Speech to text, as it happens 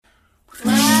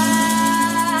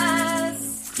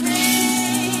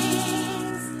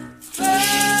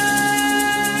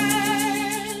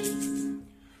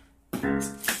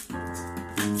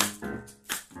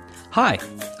Hi,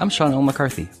 I'm Sean L.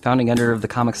 McCarthy, founding editor of The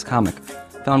Comics Comic,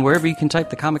 found wherever you can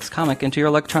type The Comics Comic into your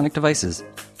electronic devices.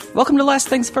 Welcome to Last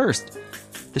Things First,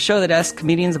 the show that asks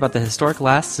comedians about the historic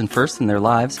lasts and firsts in their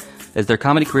lives as their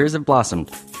comedy careers have blossomed,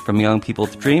 from young people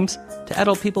with dreams to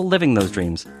adult people living those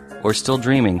dreams, or still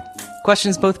dreaming.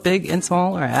 Questions both big and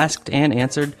small are asked and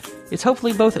answered. It's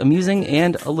hopefully both amusing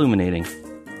and illuminating.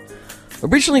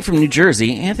 Originally from New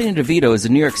Jersey, Anthony DeVito is a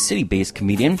New York City-based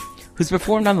comedian who's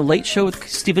performed on The Late Show with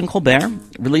Stephen Colbert,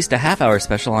 released a half-hour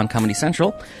special on Comedy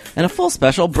Central, and a full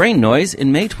special, Brain Noise,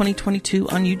 in May 2022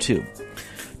 on YouTube.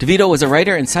 DeVito was a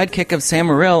writer and sidekick of Sam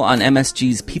Morril on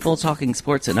MSG's People Talking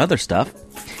Sports and Other Stuff.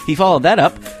 He followed that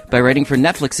up by writing for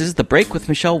Netflix's The Break with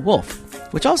Michelle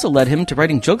Wolf, which also led him to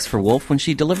writing jokes for Wolf when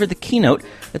she delivered the keynote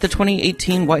at the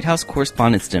 2018 White House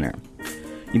Correspondents' Dinner.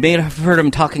 You may have heard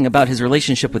him talking about his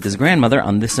relationship with his grandmother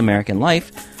on This American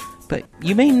Life, but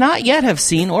you may not yet have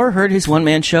seen or heard his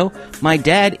one-man show, My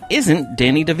Dad Isn't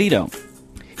Danny DeVito.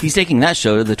 He's taking that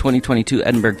show to the 2022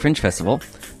 Edinburgh Fringe Festival,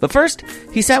 but first,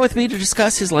 he sat with me to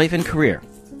discuss his life and career.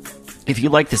 If you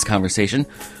like this conversation,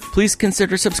 please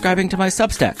consider subscribing to my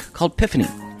Substack called Piffany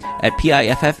at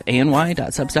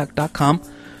piffany.substack.com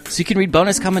so you can read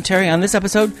bonus commentary on this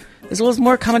episode, as well as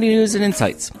more comedy news and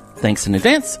insights. Thanks in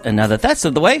advance, and now that that's out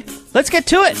of the way, let's get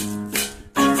to it!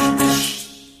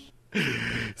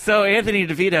 So, Anthony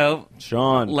DeVito,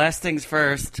 Sean, last things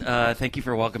first, thank you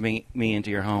for welcoming me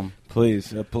into your home.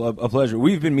 Please, a pleasure.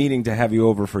 We've been meaning to have you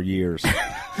over for years.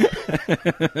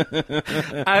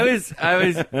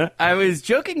 I was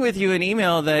joking with you in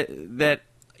email that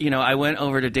I went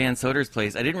over to Dan Soder's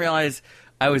place. I didn't realize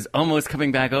I was almost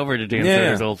coming back over to Dan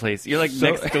Soder's old place. You're like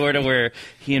next door to where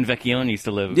he and Vecchione used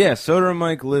to live. Yeah, Soder and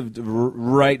Mike lived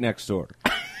right next door.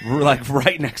 Like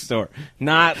right next door.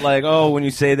 Not like, oh, when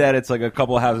you say that, it's like a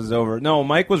couple houses over. No,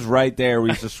 Mike was right there. We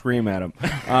used to scream at him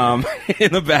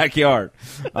in the backyard.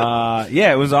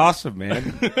 Yeah, it was awesome,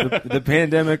 man. The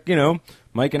pandemic,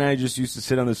 Mike and I just used to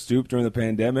sit on the stoop during the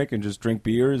pandemic and just drink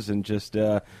beers and just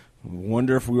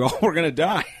wonder if we all were going to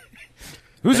die.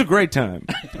 It was a great time.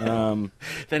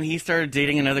 Then he started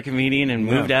dating another comedian and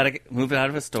moved out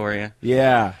of Astoria.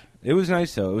 Yeah. It was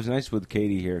nice, though. It was nice with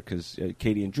Katie here, because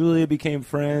Katie and Julia became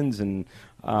friends. And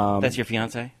that's your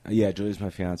fiancé? Yeah, Julia's my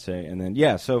fiancé. And then,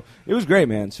 so it was great,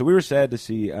 man. So we were sad to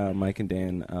see Mike and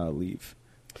Dan leave.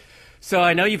 So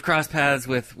I know you've crossed paths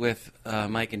with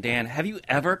Mike and Dan. Have you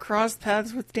ever crossed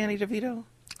paths with Danny DeVito?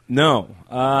 No.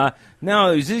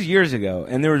 No, it was just years ago.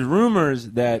 And there was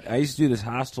rumors that I used to do this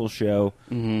Hostel show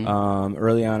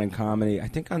early on in comedy, I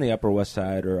think on the Upper West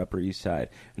Side or Upper East Side.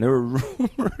 And there were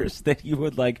rumors that he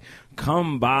would,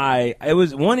 come by. It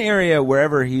was one area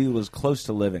wherever he was close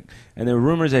to living. And there were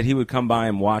rumors that he would come by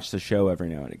and watch the show every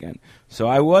now and again. So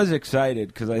I was excited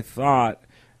because I thought...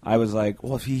 I was like,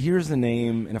 well, if he hears the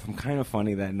name and if I'm kind of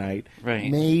funny that night,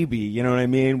 maybe, you know what I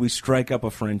mean? We strike up a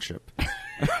friendship.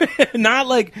 Not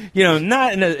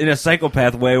not in a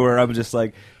psychopath way where I'm just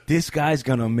like, this guy's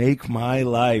going to make my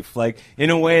life. Like, in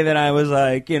a way that I was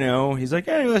like, he's like,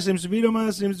 hey, last name's DeVito, my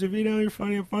last name's DeVito, you're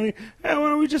funny, I'm funny. Hey, why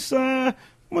don't we just,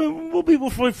 we'll be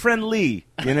friendly,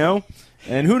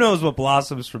 And who knows what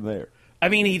blossoms from there. I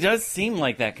mean, he does seem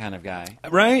like that kind of guy.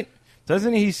 Right?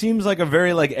 Doesn't he? He seems like a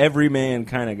very, everyman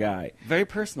kind of guy. Very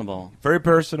personable. Very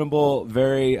personable,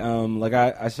 very,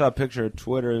 I saw a picture of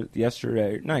Twitter maybe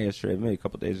a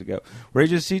couple days ago, where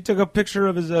he took a picture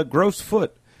of his gross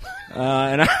foot.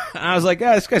 And I was like,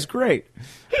 yeah, this guy's great.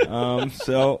 The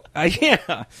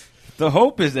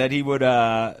hope is that he would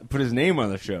put his name on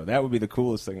the show. That would be the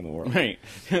coolest thing in the world. Right.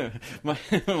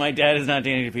 My dad is not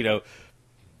Danny DeVito.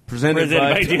 Presented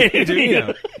by Danny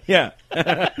DeVito. Yeah.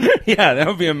 Yeah, that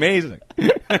would be amazing.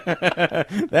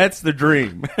 That's the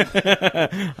dream.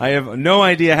 I have no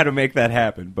idea how to make that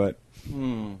happen, but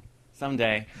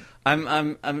someday.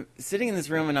 I'm sitting in this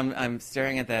room and I'm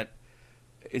staring at that.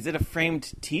 Is it a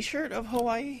framed T-shirt of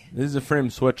Hawaii? This is a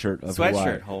framed sweatshirt of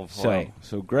Hawaii. Of Hawaii.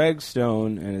 So Greg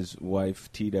Stone and his wife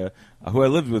Tita, who I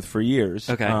lived with for years.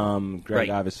 Okay. Greg,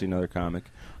 obviously another comic.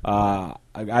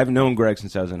 I've known Greg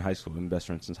since I was in high school. We've been best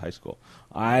friends since high school.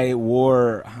 I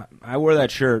wore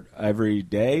that shirt every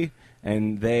day,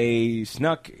 and they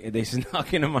snuck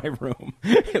into my room.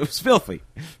 It was filthy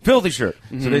shirt.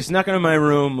 Mm-hmm. So they snuck into my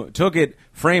room, took it,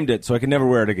 framed it, so I could never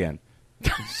wear it again.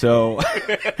 So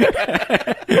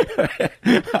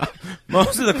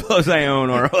most of the clothes I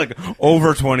own are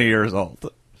over 20 years old.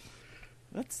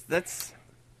 That's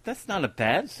not a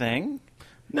bad thing.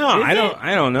 No, I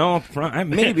don't know.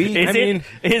 Maybe.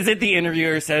 Is it the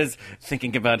interviewer says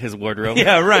thinking about his wardrobe?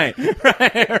 Yeah, right.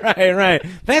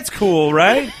 That's cool,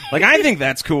 right? Like, I think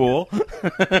that's cool.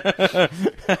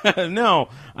 No,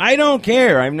 I don't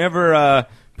care. I've never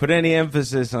put any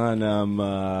emphasis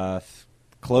on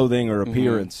clothing or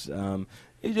appearance.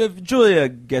 Julia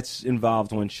gets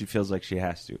involved when she feels like she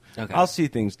has to. Okay. I'll see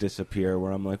things disappear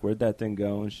where I'm like, where'd that thing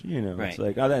go? And she, Right. It's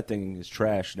like, oh, that thing is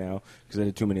trash now because I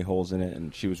had too many holes in it,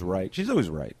 and she was right. She's always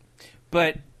right.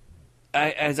 But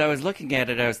as I was looking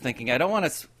at it, I was thinking, I don't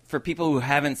want to, for people who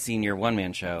haven't seen your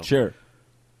one-man show. Sure.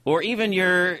 Or even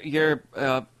your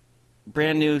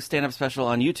brand new stand-up special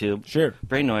on YouTube. Sure.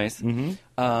 Brain Noise.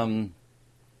 Mm-hmm.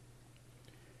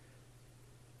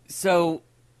 So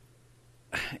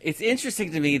it's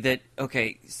interesting to me that,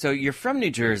 okay, so you're from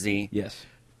New Jersey. Yes.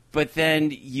 But then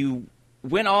you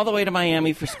went all the way to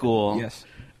Miami for school. Yes.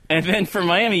 And then from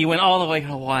Miami, you went all the way to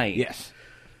Hawaii. Yes.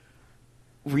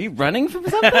 Were you running from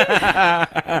something?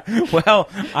 Well,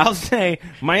 I'll say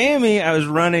Miami, I was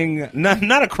running,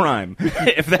 not a crime,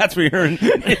 if that's what you're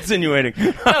insinuating.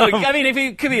 No, I mean, if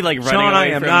it could be like running Sean,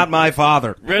 away I am from, not my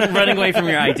father. running away from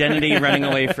your identity, running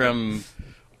away from...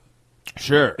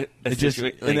 Sure. It's just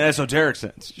in the esoteric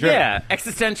sense. Sure. Yeah,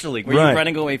 existentially. Were Right. you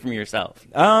running away from yourself?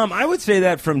 I would say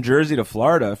that from Jersey to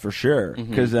Florida for sure,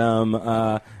 because and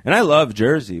I love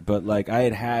Jersey, but like I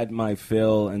had my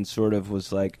fill and sort of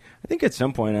was like, I think at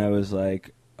some point I was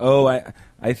like, oh,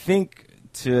 I think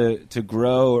to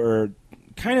grow or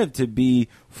kind of to be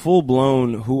full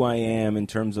blown who I am in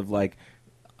terms of like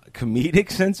comedic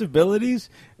sensibilities,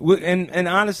 and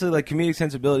honestly, like comedic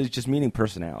sensibilities just meaning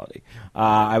personality.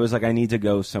 I was like, I need to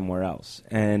go somewhere else.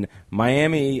 And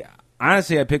Miami,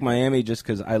 honestly, I picked Miami just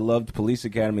because I loved Police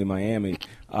Academy Miami.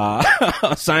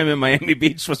 Assignment Miami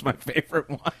Beach was my favorite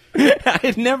one. I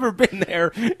had never been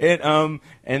there,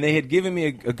 and they had given me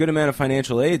a good amount of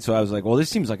financial aid, so I was like, well, this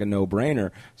seems like a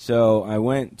no-brainer. So I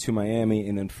went to Miami,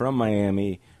 and then from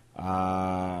Miami,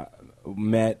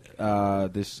 met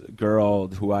this girl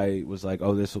who I was like,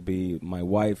 oh, this will be my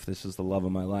wife. This is the love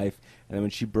of my life. And then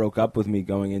when she broke up with me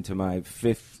going into my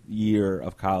 5th year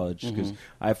of college, because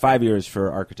I have 5 years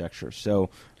for architecture,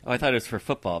 so... Oh, I thought it was for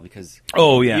football because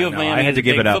oh yeah, you have Miami I had to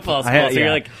give it up. Football school, so you're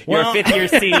like you're a 5th year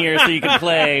senior, so you can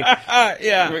play.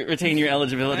 Retain your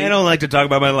eligibility. I don't like to talk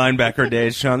about my linebacker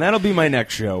days, Sean. That'll be my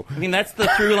next show. I mean, that's the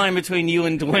through line between you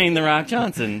and Dwayne The Rock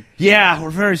Johnson. Yeah,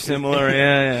 we're very similar.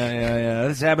 Yeah.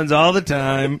 This happens all the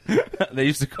time. They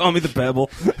used to call me the Pebble.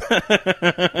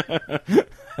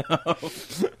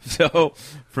 So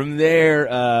from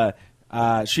there.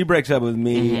 She breaks up with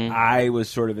me. I was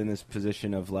sort of in this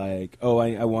position of like, oh,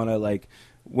 I want to like,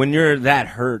 when you're that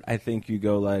hurt, I think you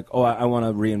go like, oh, I want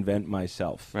to reinvent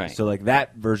myself. Right. So like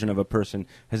that version of a person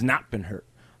has not been hurt.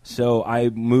 So I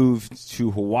moved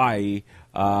to Hawaii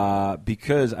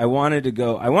because I wanted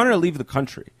to leave the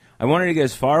country. I wanted to get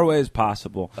as far away as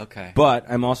possible. Okay. But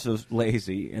I'm also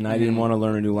lazy, and I didn't want to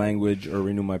learn a new language or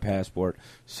renew my passport.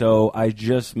 So I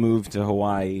just moved to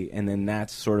Hawaii, and then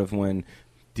that's sort of when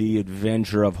the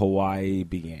adventure of Hawaii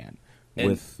began.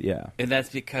 And that's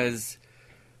because,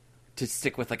 to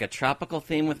stick with like a tropical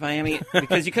theme with Miami,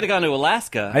 because you could have gone to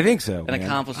Alaska. I think so. And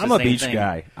accomplished the I'm same a beach thing.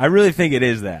 guy. I really think it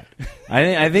is that.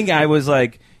 I think I was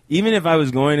like, even if I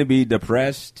was going to be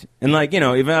depressed, and like, if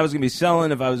I was going to be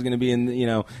selling, if I was going to be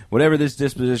in, whatever this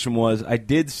disposition was, I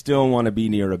did still want to be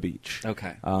near a beach.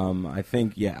 Okay. I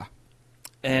think, yeah.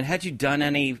 And had you done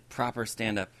any proper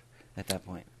stand-up at that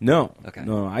point? No. Okay.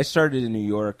 No, I started in New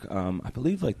York, I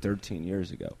believe like 13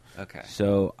 years ago. Okay.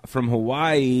 So from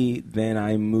Hawaii, then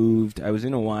I moved. I was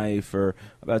in Hawaii for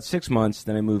about 6 months.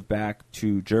 Then I moved back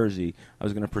to Jersey. I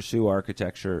was going to pursue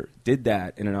architecture. Did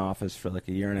that in an office for like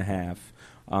a year and a half,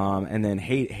 and then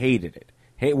hated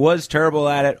it. Was terrible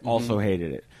at it. Also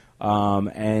hated it.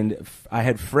 And I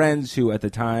had friends who at the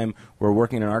time were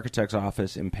working in an architect's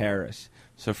office in Paris.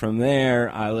 So from there,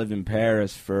 I lived in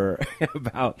Paris for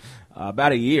about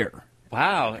a year.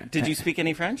 Wow. Did you speak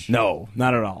any French? No,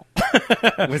 not at all.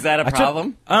 Was that a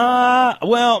problem?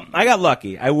 Well, I got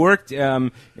lucky. I worked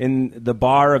in the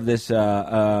bar of this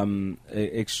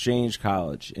exchange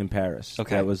college in Paris.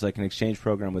 Okay. That was like an exchange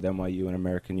program with NYU and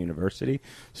American University.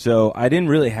 So I didn't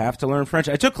really have to learn French.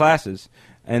 I took classes.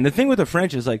 And the thing with the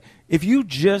French is like, if you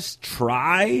just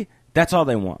try, that's all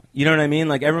they want. You know what I mean?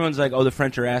 Like everyone's like, oh, the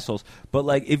French are assholes. But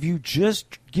like if you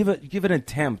just give an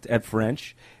attempt at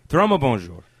French, throw them a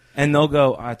bonjour. And they'll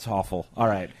go, oh, it's awful. All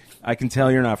right. I can tell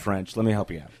you're not French. Let me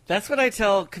help you out. That's what I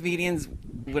tell comedians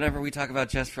whenever we talk about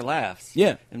Just for Laughs.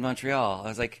 Yeah. In Montreal. I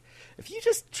was like, if you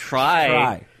just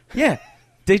try. Yeah.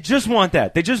 They just want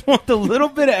that. They just want the little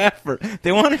bit of effort.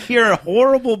 They want to hear a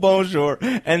horrible bonjour,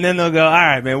 and then they'll go, "All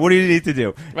right, man, what do you need to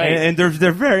do?" Right. And they're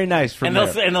very nice from there.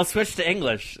 And they'll switch to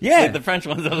English. Yeah. Like the French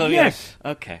ones will be Yes.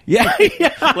 like, okay. Yeah,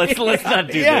 yeah. Let's not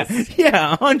do this.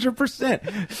 Yeah,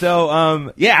 100%. So,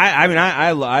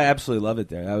 I absolutely love it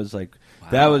there. I was like,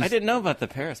 that was. I didn't know about the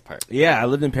Paris part. Yeah, I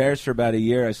lived in Paris for about a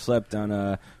year. I slept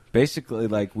on basically,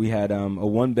 like, we had a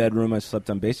one-bedroom. I slept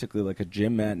on basically like a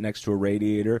gym mat next to a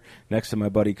radiator, next to my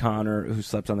buddy Connor, who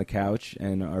slept on the couch,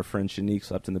 and our friend Shanique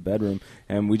slept in the bedroom.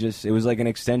 And it was like an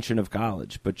extension of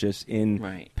college, but just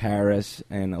in Paris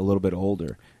and a little bit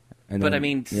older. And But,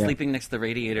 then, sleeping next to the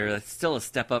radiator, that's still a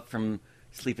step up from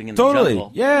sleeping in the Totally.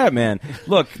 jungle. Yeah, man.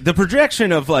 Look, the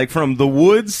projection of, like, from the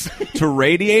woods to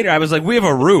radiator, I was like, we have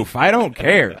a roof. I don't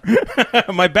care.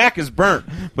 My back is burnt,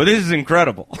 but this is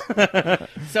incredible.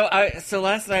 So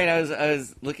last night I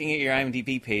was looking at your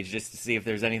IMDb page just to see if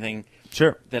there's anything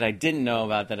that I didn't know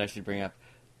about that I should bring up.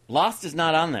 Lost is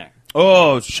not on there.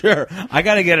 Oh, sure. I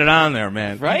got to get it on there,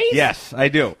 man. Right? Yes, I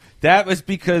do. That was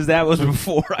because that was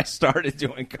before I started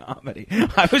doing comedy.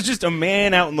 I was just a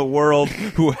man out in the world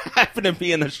who happened to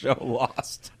be in the show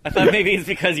Lost. I thought maybe it's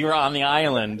because you were on the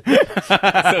island. So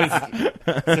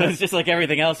it's just like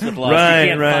everything else with Lost.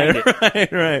 You can't find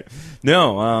it. Right.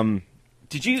 No,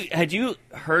 had you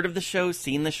heard of the show,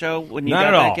 seen the show when you not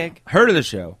got at that all. gig? Heard of the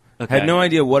show. Okay. Had no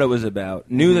idea what it was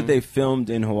about. Knew that they filmed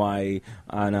in Hawaii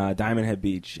on Diamond Head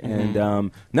Beach. And,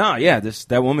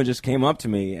 that woman just came up to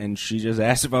me, and she just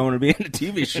asked if I wanted to be in a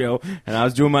TV show. And I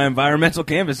was doing my environmental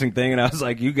canvassing thing, and I was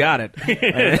like, you got it.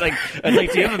 I was like,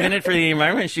 do you have a minute for the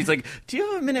environment? She's like, do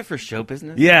you have a minute for show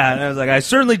business? Yeah, and I was like, I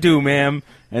certainly do, ma'am.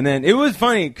 And then it was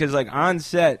funny, because, like, on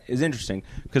set is interesting.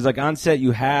 Because, like, on set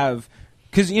you have...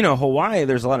 Because, Hawaii,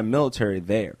 there's a lot of military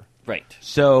there. Right.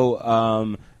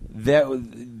 So,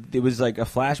 it was like a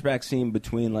flashback scene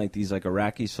between like these like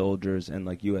Iraqi soldiers and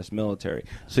like U.S. military.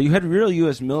 So you had real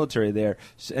U.S. military there,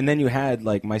 and then you had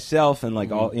like myself and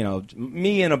like all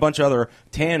me and a bunch of other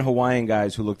tan Hawaiian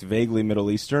guys who looked vaguely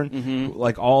Middle Eastern,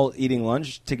 like all eating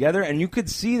lunch together, and you could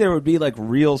see there would be like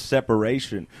real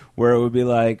separation where it would be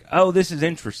like, oh, this is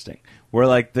interesting. Where,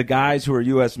 like, the guys who are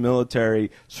U.S.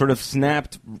 military sort of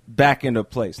snapped back into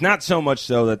place. Not so much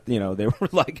so that, they were,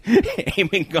 like,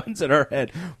 aiming guns at our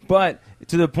head. But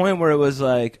to the point where it was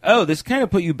like, oh, this kind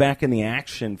of put you back in the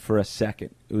action for a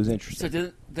second. It was interesting.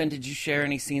 So did you share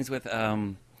any scenes with,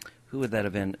 who would that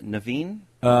have been? Naveen?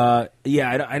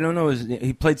 Yeah, I don't know.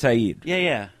 He played Saeed.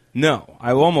 Yeah. No,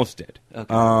 I almost did.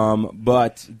 Okay.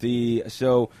 But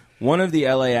one of the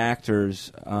L.A.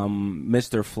 actors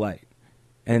missed their flight.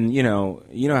 And, you know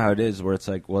how it is where it's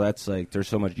like, well, that's like there's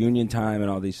so much union time and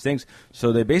all these things.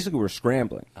 So they basically were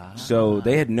scrambling. So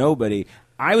they had nobody.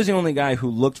 I was the only guy who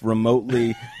looked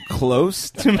remotely close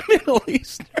to Middle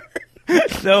Eastern.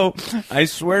 So I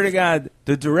swear to God,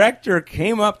 the director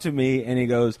came up to me and he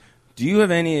goes, do you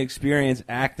have any experience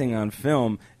acting on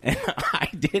film? And I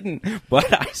didn't.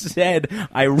 But I said,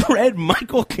 I read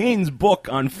Michael Caine's book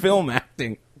on film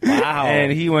acting. Wow.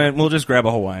 And he went, we'll just grab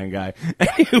a Hawaiian guy.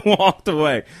 And he walked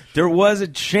away. There was a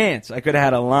chance I could have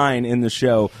had a line in the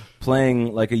show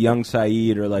playing like a young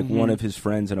Saeed or like one of his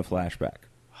friends in a flashback.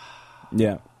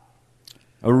 Yeah.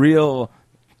 A real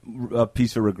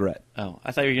piece of regret. Oh,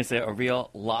 I thought you were going to say a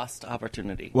real lost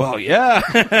opportunity. Well, yeah.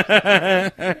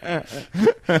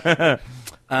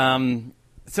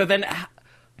 So then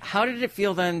how did it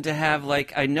feel then to have,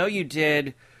 like, I know you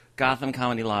did Gotham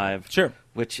Comedy Live. Sure.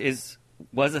 Which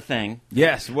was a thing.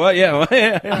 Yes. Well, yeah.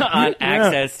 On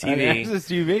Access TV. On Access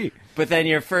TV. But then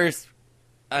your first,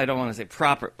 I don't want to say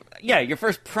proper, your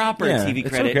first proper TV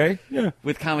credit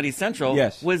with Comedy Central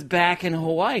was back in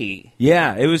Hawaii.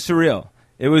 Yeah, it was surreal.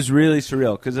 It was really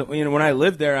surreal because when I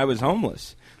lived there, I was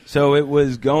homeless. So it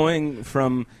was going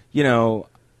from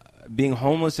being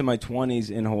homeless in my 20s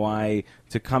in Hawaii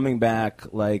to coming back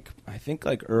I think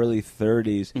early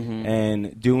 30s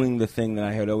and doing the thing that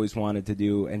I had always wanted to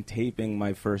do and taping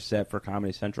my first set for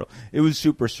Comedy Central. It was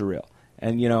super surreal.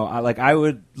 And, I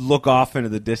would look off into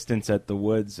the distance at the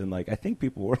woods and, I think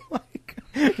people were like,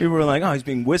 oh, he's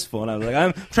being wistful. And I was like,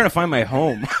 I'm trying to find my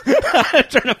home. I'm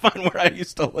trying to find where I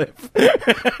used to live.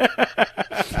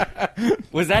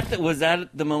 Was that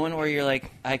the moment where you're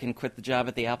like, I can quit the job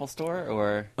at the Apple Store,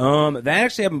 or? That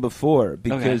actually happened before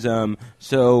because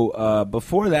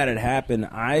before that had happened,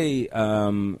 I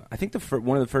think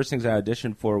one of the first things I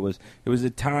auditioned for was it was a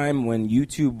time when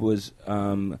YouTube was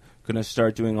going to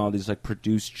start doing all these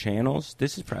produced channels.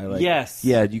 This is probably yes,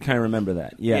 yeah, you kind of remember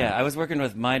that, yeah. I was working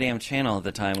with My Damn Channel at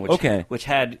the time, which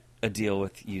had a deal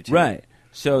with YouTube,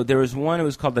 So there was one. It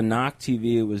was called the Knock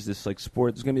TV. It was this like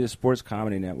sport. It's going to be the sports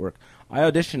comedy network. I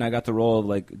auditioned. I got the role of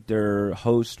like their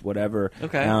host, whatever.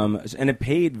 Okay. And it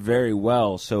paid very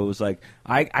well. So it was like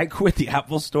I quit the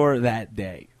Apple Store that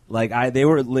day. Like they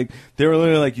were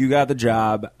literally like, you got the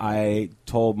job. I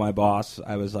told my boss,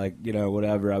 I was like,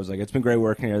 whatever. I was like, it's been great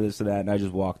working here, this and that, and I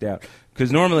just walked out.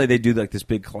 Because normally they do like this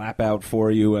big clap out for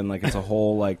you, and like it's a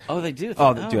whole like. Oh, they do.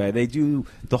 They do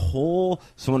the whole.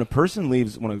 So when a person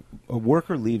leaves, when a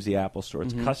worker leaves the Apple Store,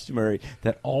 it's customary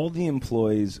that all the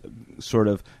employees sort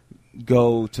of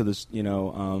go to this,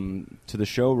 to the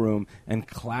showroom and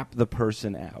clap the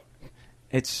person out.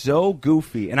 It's so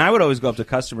goofy, and I would always go up to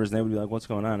customers, and they would be like, "What's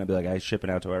going on?" I'd be like, "I'm shipping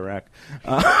out to Iraq."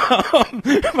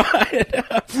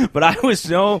 But I was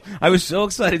so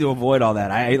excited to avoid all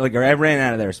that. I ran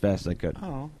out of there as fast as I could.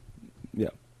 Oh, yeah.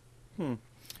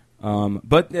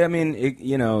 But I mean,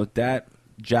 that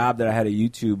job that I had at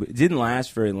YouTube, it didn't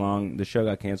last very long. The show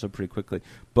got canceled pretty quickly,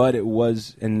 but it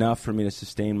was enough for me to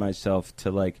sustain myself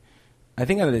to like. I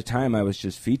think at the time I was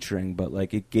just featuring, but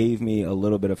like it gave me a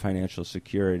little bit of financial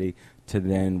security to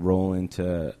then roll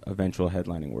into eventual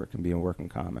headlining work and be a working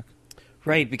comic.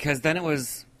 Right, because then it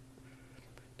was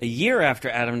a year after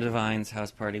Adam Devine's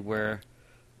house party where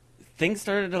things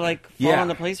started to like fall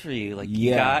into place for you. Like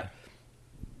you got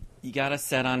a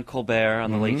set on Colbert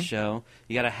on the Late Show.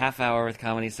 You got a half hour with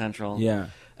Comedy Central. Yeah.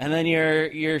 And then your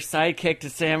sidekick to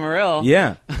Sam Morril.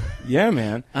 Yeah. Yeah,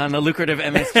 man. On the lucrative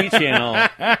MSG channel.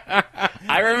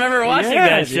 I remember watching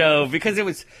that show because it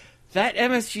was that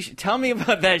MSG. Tell me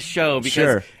about that show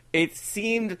because it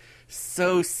seemed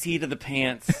so seat of the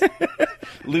pants,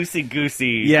 loosey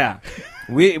goosey. Yeah,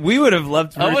 we would have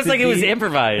loved for almost it like it was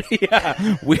improvised.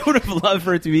 Yeah, we would have loved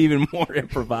for it to be even more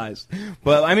improvised.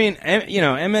 But I mean,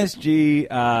 MSG.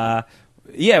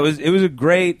 It was a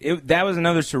great. That was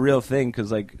another surreal thing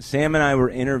because like Sam and I were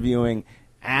interviewing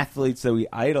athletes that we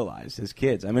idolized as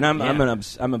kids. I mean,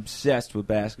 I'm obsessed with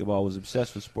basketball. Was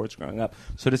obsessed with sports growing up.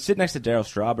 So to sit next to Darryl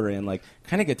Strawberry and like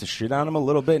kind of get to shit on him a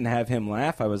little bit and have him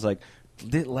laugh, I was like,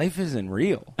 life isn't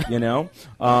real,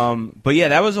 But yeah,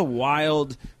 that was a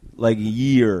wild like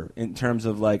year in terms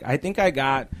of like I think I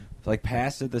got like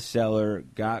passed at the Cellar,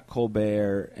 got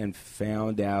Colbert, and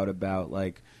found out about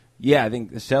like. Yeah, I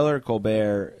think the Cellar,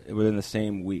 Colbert within the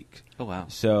same week. Oh wow!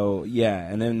 So yeah,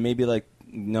 and then maybe like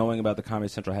knowing about the Comedy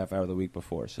Central half hour the week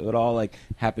before. So it all like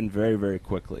happened very, very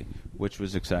quickly, which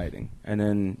was exciting. And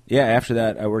then after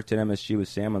that, I worked at MSG with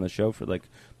Sam on the show for like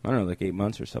 8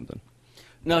 months or something.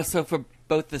 No, so for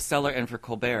both the Cellar and for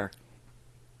Colbert,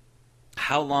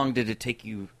 how long did it take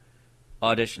you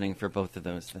auditioning for both of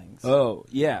those things? Oh,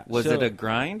 yeah. Was it a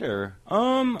grind, or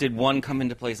did one come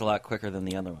into place a lot quicker than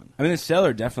the other one? I mean, the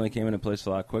Cellar definitely came into place a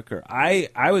lot quicker. I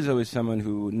was always someone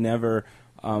who never...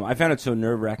 I found it so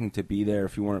nerve-wracking to be there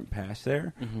if you weren't past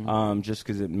there, just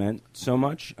because it meant so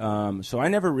much. So I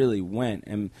never really went.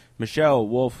 And Michelle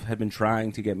Wolf had been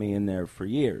trying to get me in there for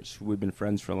years. We've been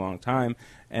friends for a long time.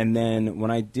 And then when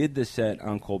I did the set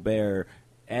on Colbert,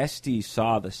 Esty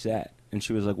saw the set. And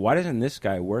she was like, why doesn't this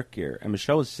guy work here? And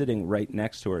Michelle was sitting right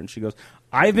next to her. And she goes,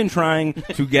 I've been trying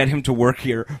to get him to work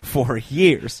here for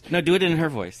years. No, do it in her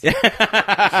voice.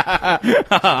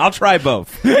 I'll try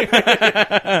both.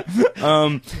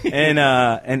 And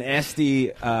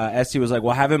Esty was like,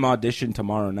 well, have him audition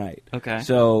tomorrow night. Okay.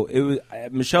 So it was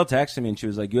Michelle texted me and she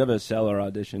was like, you have a Cellar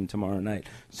audition tomorrow night.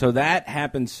 So that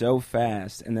happened so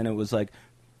fast. And then it was like,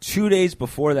 2 days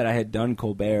before that I had done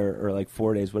Colbert, or like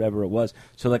 4 days, whatever it was.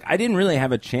 So like I didn't really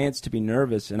have a chance to be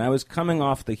nervous, and I was coming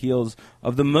off the heels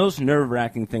of the most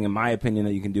nerve-wracking thing, in my opinion,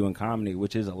 that you can do in comedy,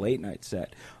 which is a late-night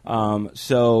set.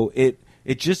 So it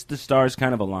just, the stars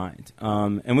kind of aligned.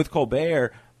 And with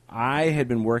Colbert, I had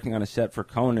been working on a set for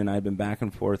Conan. I had been back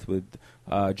and forth with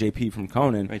JP from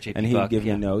Conan, right, JP and he'd Buck, give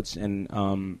me notes,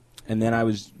 and then I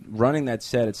was running that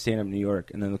set at Stand Up New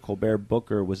York, and then the Colbert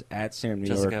booker was at Stand Up New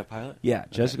York. Jessica Pilot? Yeah,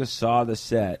 Jessica saw the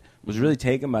set, was really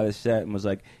taken by the set, and was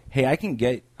like, hey,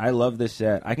 I love this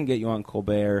set. I can get you on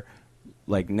Colbert,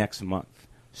 like, next month.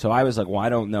 So I was like, well, I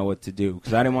don't know what to do,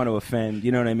 because I didn't want to offend,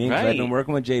 you know what I mean? Because I've been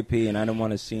working with JP, and I didn't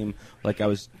want to seem like I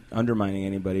was undermining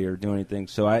anybody or doing anything.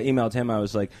 So I emailed him. I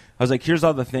was like, here's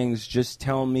all the things. Just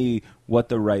tell me what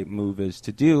the right move is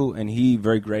to do. And he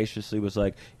very graciously was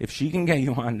like, if she can get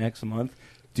you on next month,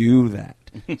 do that.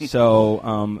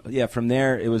 So, from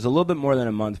there, it was a little bit more than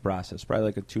a month process, probably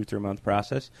like a 2-3 month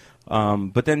process.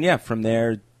 But then, from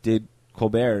there, did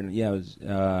Colbert, and it was...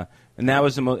 and that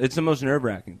was it's the most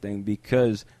nerve-wracking thing,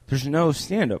 because there's no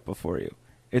stand-up before you.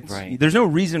 There's no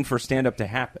reason for stand-up to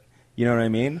happen. You know what I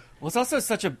mean? Well, it's also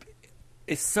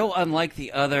it's so unlike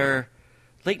the other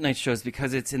late night shows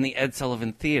because it's in the Ed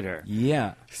Sullivan Theater.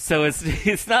 Yeah. So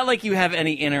it's not like you have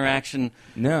any interaction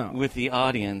with the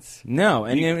audience. No,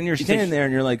 and you're standing there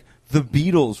and you're like, the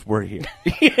Beatles were here,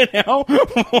 you know.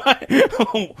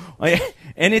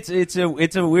 And it's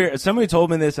a weird. Somebody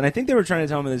told me this, and I think they were trying to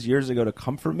tell me this years ago to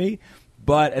comfort me.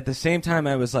 But at the same time,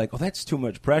 I was like, "Oh, that's too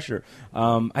much pressure."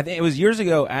 I think it was years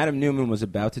ago. Adam Newman was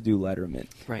about to do Letterman,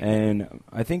 right? And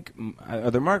I think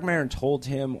either Marc Maron told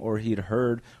him or he'd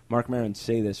heard Marc Maron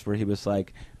say this, where he was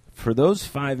like, "For those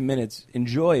 5 minutes,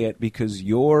 enjoy it because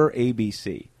you're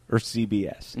ABC or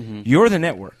CBS. Mm-hmm. You're the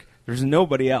network. There's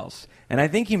nobody else." And I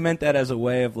think he meant that as a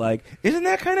way of like, isn't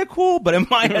that kind of cool? But in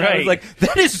my head, I was like,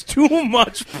 that is too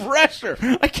much pressure.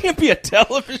 I can't be a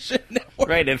television network.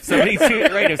 Right. If somebody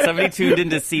tuned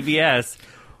into CBS,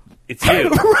 it's you.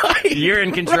 Right. You're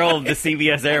in control of the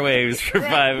CBS airwaves for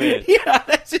 5 minutes. Yeah,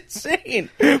 that's insane.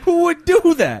 Who would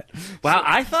do that? Wow,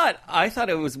 I thought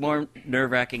it was more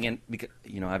nerve-wracking, and because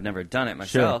I've never done it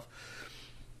myself. Sure.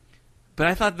 But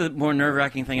I thought the more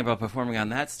nerve-wracking thing about performing on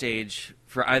that stage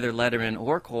for either Letterman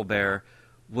or Colbert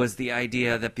was the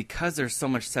idea that because there's so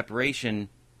much separation,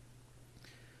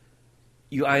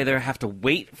 you either have to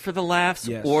wait for the laughs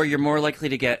or you're more likely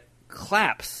to get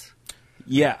claps.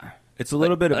 Yeah, it's a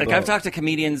little bit of both. I've talked to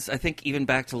comedians, I think even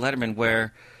back to Letterman,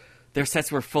 where their sets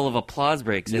were full of applause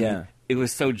breaks. And it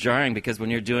was so jarring because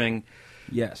when you're doing...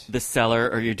 The Cellar,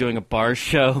 or you're doing a bar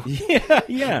show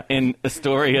in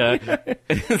Astoria.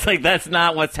 It's like, that's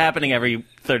not what's happening every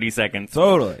 30 seconds.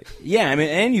 Totally. Yeah, I mean,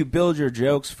 and you build your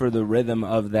jokes for the rhythm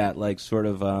of that, like, sort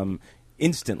of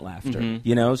instant laughter,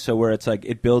 So where it's like,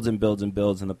 it builds and builds and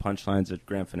builds, and the punchline's at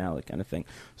grand finale kind of thing.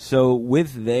 So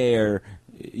with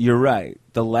you're right.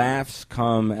 The laughs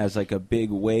come as like a big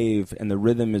wave, and the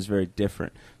rhythm is very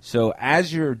different. So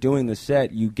as you're doing the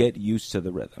set, you get used to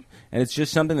the rhythm. And it's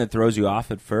just something that throws you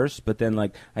off at first, but then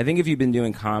like I think if you've been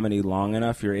doing comedy long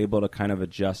enough, you're able to kind of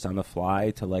adjust on the fly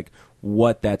to like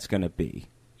what that's going to be.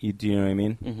 Do you know what I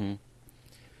mean? Mm-hmm.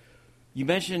 You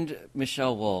mentioned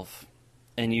Michelle Wolf,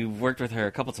 and you've worked with her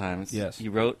a couple times. Yes.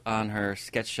 You wrote on her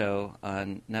sketch show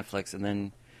on Netflix, and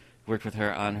then worked with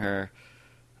her on her...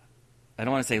 I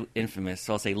don't want to say infamous,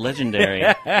 so I'll say legendary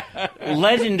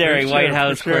White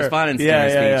House Correspondents' Dinner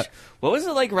speech. Yeah. What was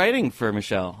it like writing for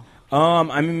Michelle?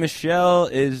 I mean, Michelle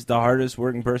is the hardest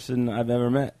working person I've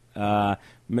ever met.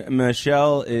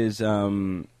 Michelle is, I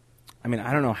mean,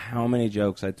 I don't know how many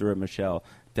jokes I threw at Michelle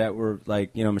that were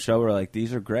like, Michelle were like,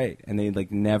 these are great. And they like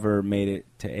never made it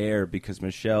to air because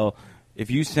Michelle,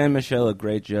 if you send Michelle a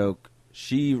great joke,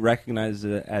 she recognizes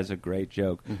it as a great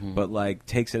joke, but like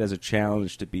takes it as a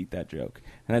challenge to beat that joke,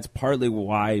 and that's partly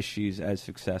why she's as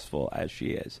successful as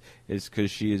she is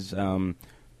because she is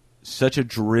such a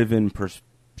driven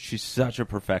she's such a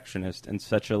perfectionist and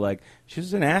such a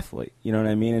she's an athlete, you know what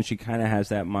I mean, and she kind of has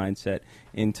that mindset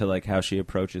into like how she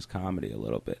approaches comedy a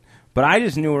little bit. But I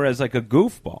just knew her as like a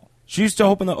goofball. She used to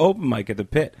open the open mic at the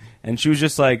Pit, and she was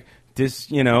just like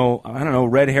this, I don't know,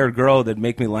 red-haired girl that'd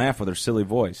make me laugh with her silly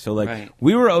voice. So,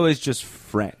 we were always just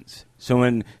friends. So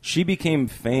when she became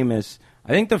famous, I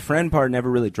think the friend part never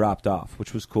really dropped off,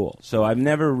 which was cool. So I've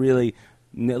never really,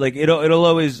 it'll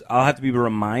always, I'll have to be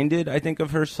reminded, I think,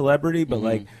 of her celebrity.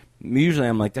 But, usually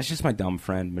I'm like, that's just my dumb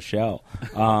friend, Michelle.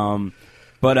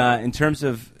 But in terms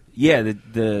of,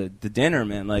 the dinner,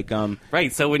 man,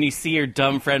 Right, so when you see your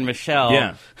dumb friend,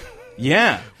 Michelle.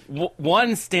 Yeah.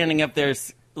 One standing up there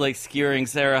skewering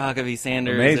Sarah Huckabee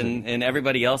Sanders and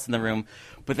everybody else in the room,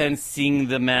 but then seeing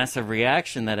the massive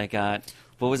reaction that I got.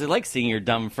 What was it like seeing your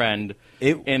dumb friend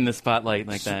in the spotlight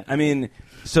like that? I mean,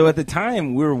 so at the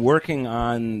time we were working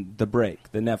on The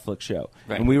Break, the Netflix show,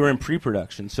 and we were in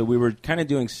pre-production, so we were kind of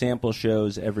doing sample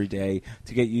shows every day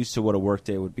to get used to what a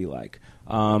workday would be like.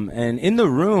 And in the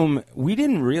room, we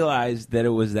didn't realize that it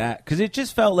was that, because it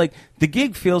just felt like the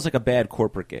gig feels like a bad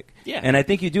corporate gig. Yeah. And I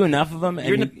think you do enough of them.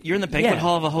 You're in the banquet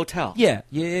hall of a hotel. Yeah.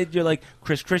 You're like,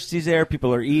 Chris Christie's there,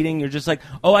 people are eating. You're just like,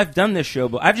 oh, I've done this show,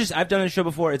 but I've done this show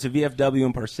before. It's a VFW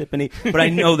in Parsippany, but I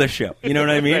know the show. You know what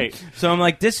I mean? Right. So I'm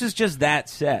like, this is just that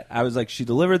set. I was like, she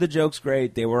delivered the jokes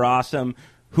great. They were awesome.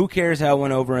 Who cares how it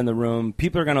went over in the room?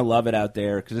 People are going to love it out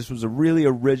there because this was a really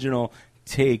original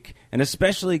take, and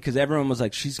especially because everyone was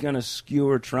like, she's going to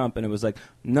skewer Trump, and it was like,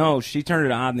 no, she turned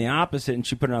it on the opposite, and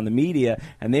she put it on the media,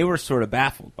 and they were sort of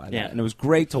baffled by that, and it was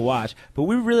great to watch. But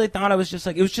we really thought it was just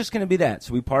going to be that.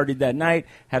 So we partied that night,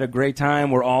 had a great time.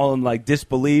 We're all in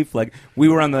disbelief. We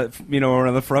were on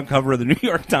the front cover of the New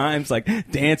York Times,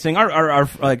 dancing. Our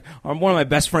one of my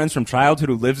best friends from childhood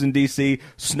who lives in D.C.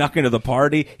 snuck into the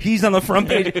party. He's on the front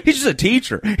page. He's just a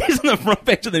teacher. He's on the front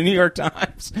page of the New York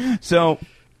Times. So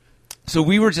So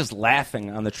we were just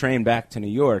laughing on the train back to New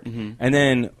York. Mm-hmm. And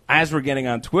then as we're getting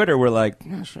on Twitter, we're like,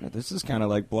 oh, shit, this is kind of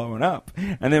like blowing up.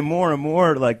 And then more and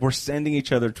more, like, we're sending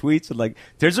each other tweets. And, like,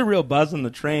 there's a real buzz on the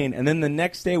train. And then the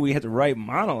next day we had to write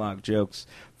monologue jokes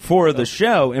for the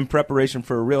show in preparation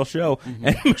for a real show. Mm-hmm.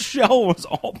 And Michelle was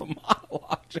all the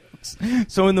monologue jokes.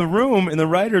 So in the room, in the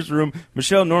writer's room,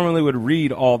 Michelle normally would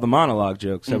read all the monologue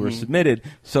jokes that were submitted.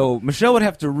 So Michelle would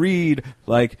have to read,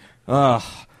 like,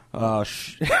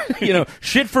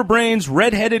 shit for brains,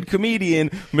 redheaded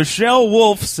comedian Michelle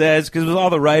Wolf says, because it was all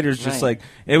the writers just like,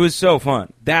 it was so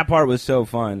fun. That part was so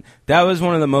fun. That was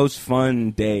one of the most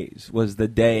fun days, was the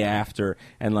day after.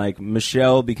 And like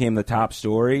Michelle became the top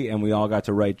story and we all got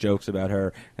to write jokes about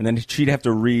her. And then she'd have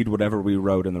to read whatever we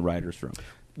wrote in the writer's room.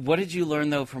 What did you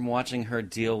learn though from watching her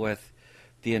deal with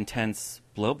the intense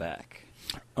blowback?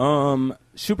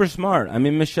 Super smart. I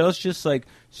mean, Michelle's just like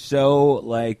so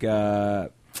like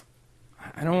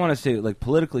I don't want to say like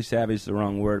politically savvy is the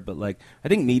wrong word, but like I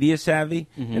think media savvy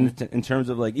in terms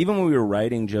of like even when we were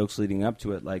writing jokes leading up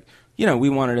to it, like, you know, we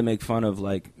wanted to make fun of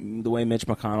like the way Mitch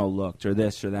McConnell looked or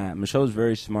this or that. Michelle was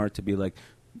very smart to be like,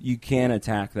 you can't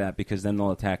attack that because then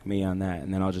they'll attack me on that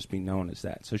and then I'll just be known as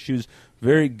that. So she was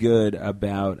very good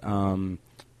about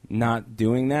not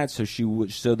doing that. So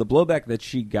so the blowback that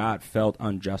she got felt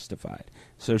unjustified.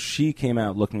 So she came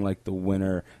out looking like the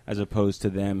winner as opposed to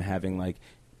them having like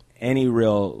any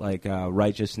real like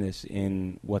righteousness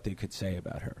in what they could say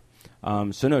about her.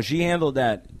 So no, she handled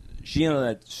that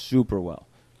super well.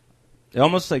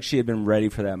 Almost like she had been ready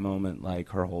for that moment like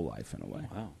her whole life in a way.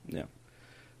 Wow. Yeah.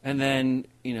 And then,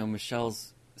 you know,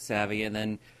 Michelle's savvy, and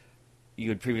then you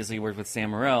had previously worked with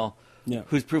Sam Morril,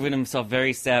 who's proven himself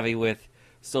very savvy with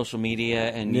social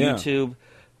media and YouTube.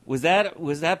 Was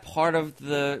that part of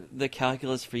the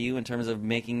calculus for you in terms of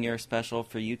making your special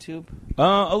for YouTube?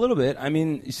 A little bit. I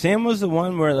mean, Sam was the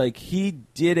one where like he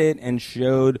did it and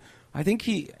showed. I think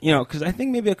because I think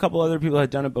maybe a couple other people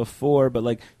had done it before, but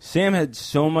like Sam had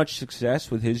so much success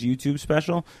with his YouTube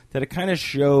special that it kind of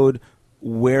showed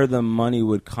where the money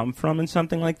would come from and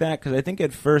something like that. Because I think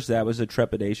at first that was a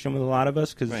trepidation with a lot of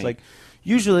us because it's like,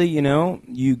 usually, you know,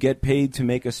 you get paid to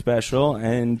make a special,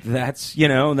 and that's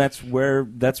where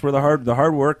the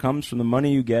hard work comes from, the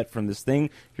money you get from this thing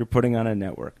you're putting on a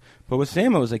network. But with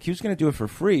Sam, it was like he was going to do it for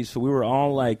free, so we were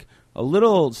all like a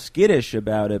little skittish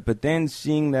about it. But then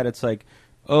seeing that it's like,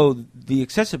 oh, the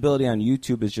accessibility on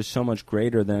YouTube is just so much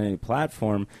greater than any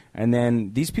platform, and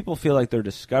then these people feel like they're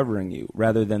discovering you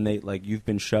rather than you've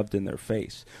been shoved in their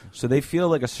face. So they feel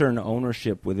like a certain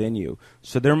ownership within you.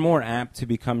 So they're more apt to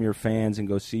become your fans and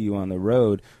go see you on the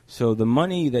road. So the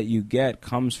money that you get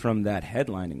comes from that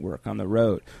headlining work on the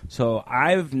road. So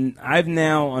I've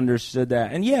now understood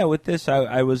that. And yeah, with this,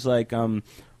 I was like,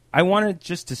 I wanted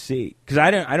just to see, because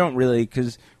I don't really,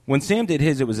 because when Sam did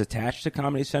his, it was attached to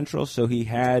Comedy Central, so he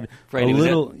had a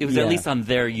little... It was at least on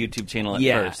their YouTube channel at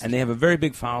first. And they have a very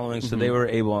big following, so they were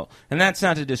able... And that's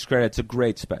not to discredit, it's a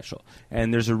great special.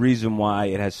 And there's a reason why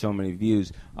it has so many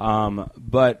views.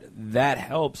 But that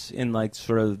helps in, like,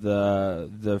 sort of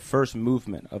the first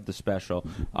movement of the special.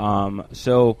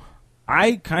 So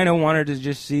I kind of wanted to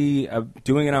just see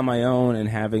doing it on my own and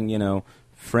having, you know,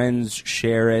 friends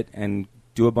share it and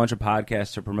do a bunch of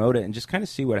podcasts to promote it and just kind of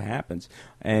see what happens.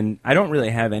 And I don't really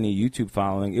have any YouTube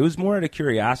following. It was more out of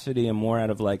curiosity and more out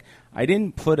of like, I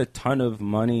didn't put a ton of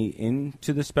money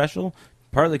into the special,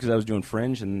 partly because I was doing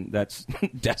Fringe and that's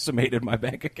decimated my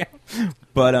bank account.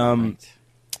 But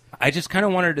I just kind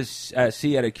of wanted to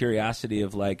see out of curiosity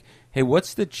of like, hey,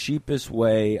 what's the cheapest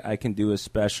way I can do a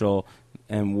special,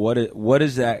 and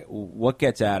what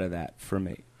gets out of that for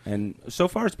me? And so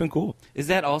far, it's been cool. Is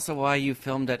that also why you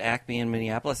filmed at Acme in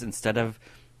Minneapolis instead of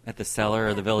at the Cellar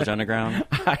or the Village Underground?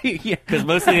 Because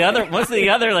most of the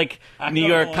other like New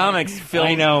York comics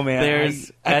film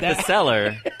theirs at the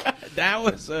Cellar. That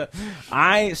was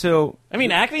I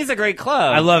mean, Acme's a great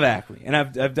club. I love Acme, and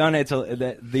I've done it.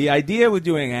 The idea with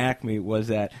doing Acme was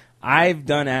that I've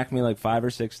done Acme like 5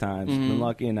 or 6 times. Been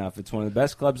lucky enough. It's one of the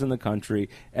best clubs in the country.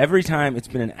 Every time, it's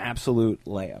been an absolute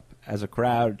layup as a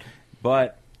crowd,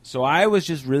 but. So I was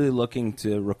just really looking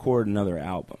to record another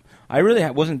album. I really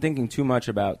wasn't thinking too much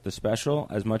about the special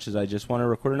as much as I just want to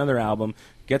record another album,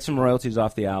 get some royalties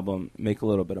off the album, make a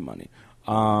little bit of money.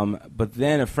 But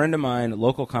then a friend of mine, a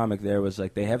local comic there, was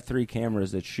like, they have 3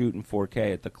 cameras that shoot in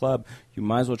 4K at the club. You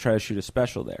might as well try to shoot a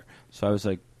special there. So I was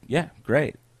like, yeah,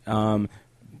 great.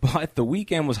 But the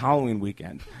weekend was Halloween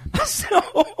weekend. So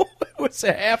it was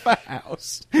a half a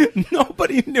house.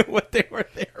 Nobody knew what they were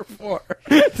there for.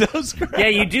 Those crowds. Yeah,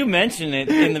 you do mention it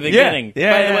in the beginning.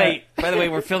 By the way, By the way,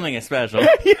 we're filming a special.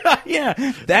 yeah.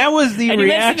 That was the and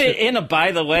reaction. You mentioned it in a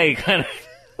by the way kind of.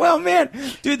 Well, man,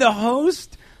 dude, the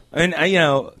host, and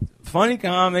funny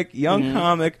comic, young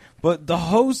comic, but the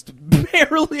host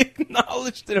barely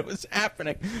acknowledged that it was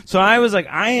happening. So I was like,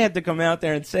 I had to come out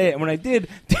there and say it. And when I did,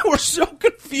 they were so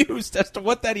confused as to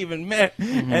what that even meant.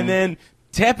 Mm-hmm. And then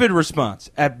tepid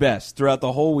response at best throughout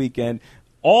the whole weekend.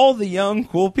 All the young,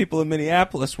 cool people in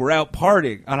Minneapolis were out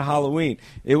partying on Halloween.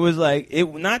 It was like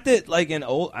not that like an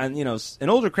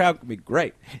older crowd could be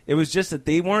great. It was just that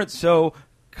they weren't so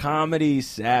comedy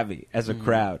savvy as a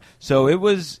crowd. So it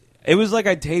was like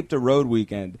I taped a road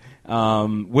weekend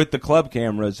with the club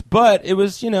cameras, but it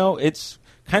was it's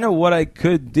kind of what I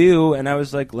could do, and I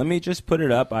was like, let me just put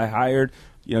it up. I hired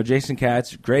Jason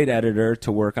Katz, great editor,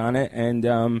 to work on it,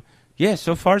 and yeah,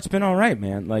 so far it's been all right,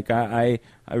 man. Like I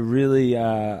really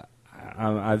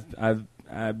I've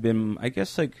been, I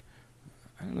guess, like,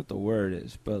 I don't know what the word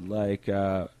is, but like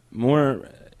more.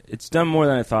 It's done more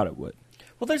than I thought it would.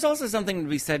 Well, there's also something to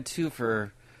be said too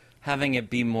for having it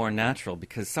be more natural,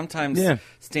 because sometimes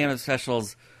stand-up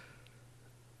specials,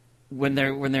 when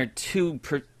they're too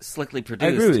slickly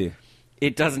produced, I agree with you.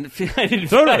 It doesn't feel. I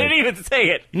didn't even say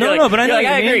it. No, but I know.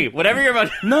 I agree. Whatever you're about.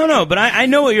 No, but I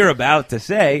know what you're about to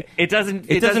say. It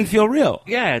doesn't feel real.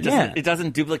 Yeah, it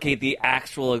doesn't duplicate the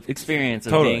actual experience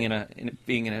of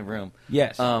being in a room.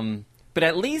 Yes. But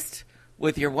at least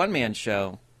with your one-man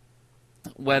show,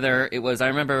 whether it was, I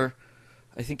remember,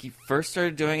 I think you first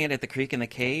started doing it at the Creek in the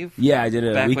Cave. Yeah, I did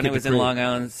it back when it was in Long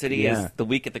Island City as the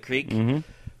Week at the Creek.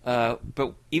 Mm-hmm.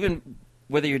 But even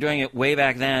whether you're doing it way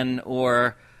back then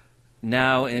or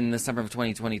now in the summer of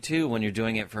 2022 when you're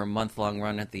doing it for a month-long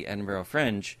run at the Edinburgh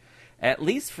Fringe, at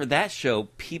least for that show,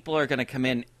 people are going to come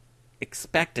in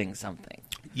expecting something.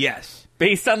 Yes.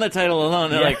 Based on the title alone,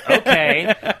 they're like,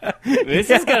 okay, this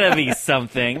is going to be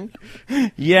something.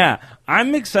 Yeah,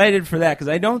 I'm excited for that because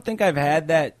I don't think I've had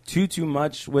that too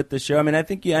much with the show. I mean, I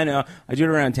think, I know, I do it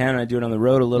around town and I do it on the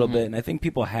road a little bit, and I think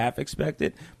people have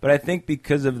expected, but I think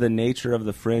because of the nature of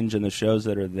the Fringe and the shows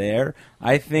that are there,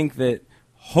 I think that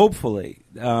hopefully,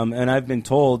 and I've been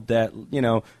told that,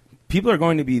 people are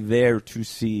going to be there to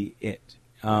see it.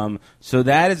 So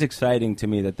that is exciting to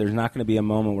me, that there's not going to be a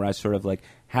moment where I sort of like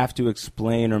have to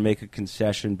explain or make a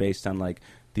concession based on like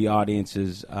the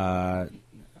audience's not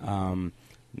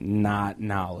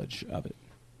knowledge of it.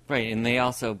 Right, and they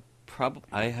also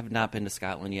I have not been to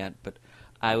Scotland yet, but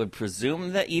I would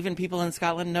presume that even people in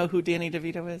Scotland know who Danny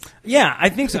DeVito is. Yeah, I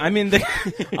think so. I mean,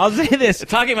 I'll say this.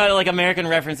 Talking about like American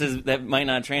references that might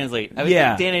not translate. I would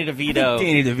think Danny DeVito.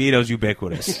 Danny DeVito's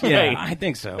ubiquitous. Right. Yeah, I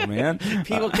think so, man.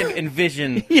 People can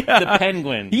envision the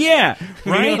penguin. Yeah,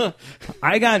 right?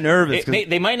 I got nervous.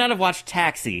 They might not have watched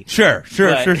Taxi. Sure.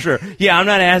 Yeah, I'm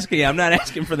not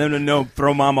asking for them to know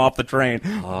Throw Mom Off the Train.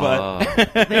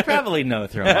 But they probably know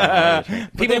Throw Mom Off the Train.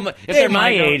 People, if they're my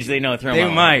age, they know Throw Mom Off.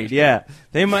 They might, yeah.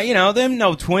 They might, them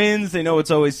know Twins. They know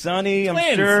It's Always Sunny. Twins.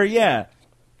 I'm sure, yeah.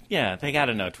 Yeah, they got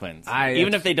to know Twins.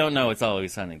 Even if they don't know It's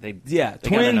Always Sunny. They Twins, know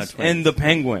Twins and the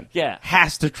Penguin. Yeah.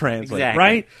 Has to translate, exactly.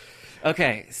 Right?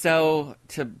 Okay, so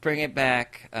to bring it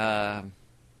back, I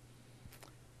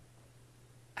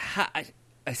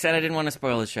said I didn't want to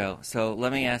spoil the show, so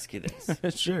let me ask you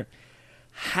this. Sure.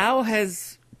 How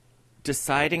has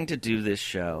deciding to do this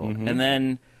show, and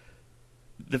then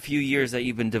the few years that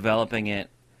you've been developing it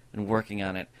and working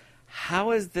on it,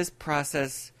 how has this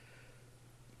process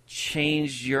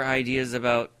changed your ideas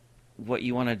about what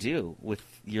you want to do with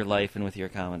your life and with your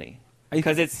comedy?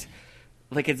 Because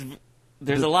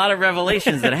there's a lot of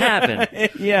revelations that happen.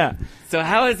 Yeah. So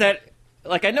how is that,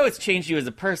 like, I know it's changed you as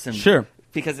a person. Sure.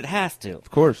 Because it has to. Of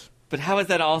course. But how has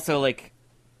that also, like,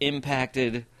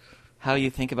 impacted how you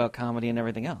think about comedy and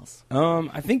everything else?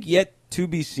 I think yet to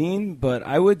be seen, but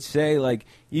I would say, like,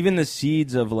 even the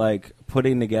seeds of, like,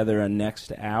 putting together a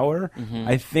next hour,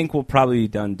 I think will probably be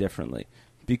done differently.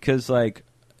 Because, like,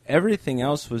 everything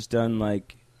else was done,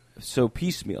 like, so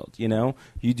piecemealed, You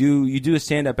do a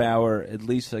stand-up hour, at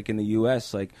least, like, in the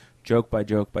U.S., like, joke by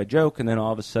joke by joke, and then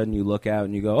all of a sudden you look out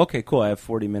and you go, okay, cool, I have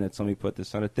 40 minutes, let me put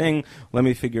this on a thing, let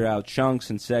me figure out chunks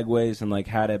and segues and, like,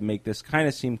 how to make this kind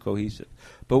of seem cohesive.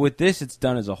 But with this, it's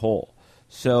done as a whole.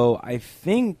 So I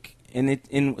think... And it,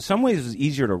 in some ways, it's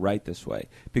easier to write this way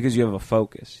because you have a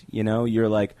focus. You're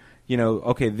like,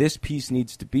 okay, this piece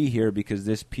needs to be here because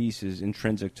this piece is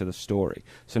intrinsic to the story.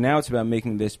 So now it's about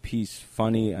making this piece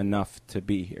funny enough to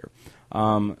be here.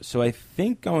 So I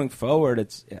think going forward,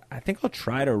 I think I'll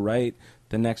try to write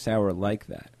the next hour like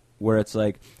that, where it's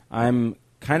like I'm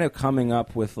kind of coming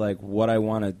up with like what I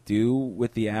want to do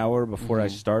with the hour before I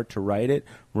start to write it,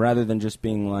 rather than just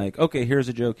being like, okay, here's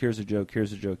a joke, here's a joke,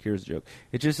 here's a joke, here's a joke.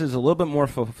 It just is a little bit more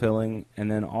fulfilling,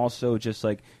 and then also just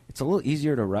like it's a little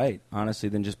easier to write, honestly,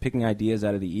 than just picking ideas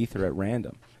out of the ether at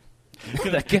random.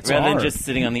 That gets rather hard. than just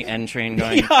sitting on the N train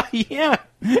going, yeah,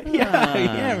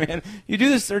 man. You do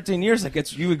this 13 years, like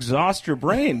you exhaust your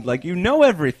brain, like you know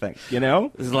everything, you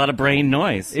know. There's a lot of brain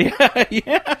noise.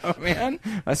 Yeah, man,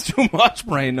 that's too much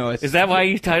brain noise. Is that why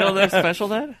you titled the special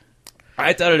that?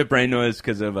 I titled it Brain Noise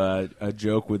because of a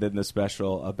joke within the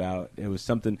special about, it was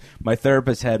something, my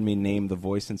therapist had me name the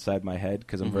voice inside my head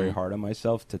because I'm very hard on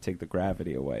myself to take the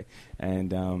gravity away.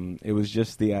 And it was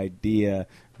just the idea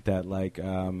that, like,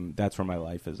 that's where my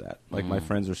life is at. Like, my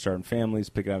friends are starting families,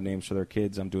 picking out names for their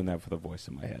kids. I'm doing that for the voice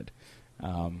in my head.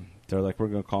 They're like, we're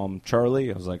going to call him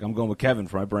Charlie. I was like, I'm going with Kevin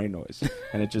for my brain noise.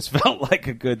 And it just felt like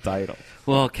a good title.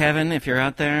 Well, Kevin, if you're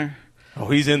out there. Oh,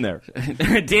 he's in there.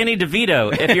 Danny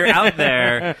DeVito, if you're out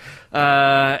there,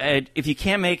 if you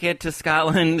can't make it to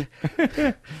Scotland,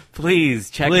 please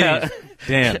check out.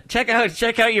 Damn. Check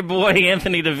out your boy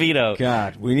Anthony DeVito.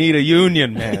 God, we need a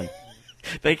union, man.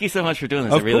 Thank you so much for doing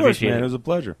this. Of I really course, appreciate man. it. It was a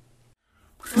pleasure.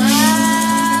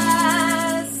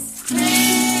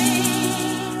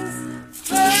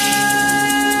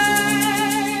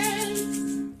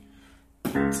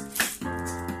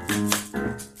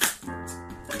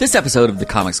 This episode of The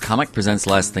Comics Comic Presents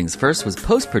Last Things First was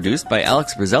post-produced by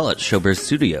Alex Brazell at Showbiz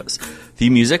Studios.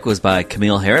 Theme music was by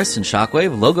Camille Harris and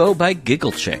Shockwave, logo by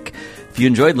Giggle Chick. If you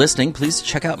enjoyed listening, please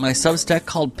check out my Substack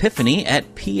called Piffany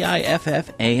at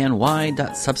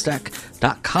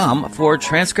piffany.substack.com for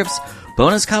transcripts,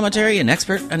 bonus commentary, and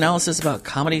expert analysis about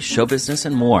comedy, show business,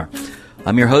 and more.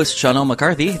 I'm your host, Sean L.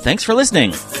 McCarthy. Thanks for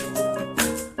listening.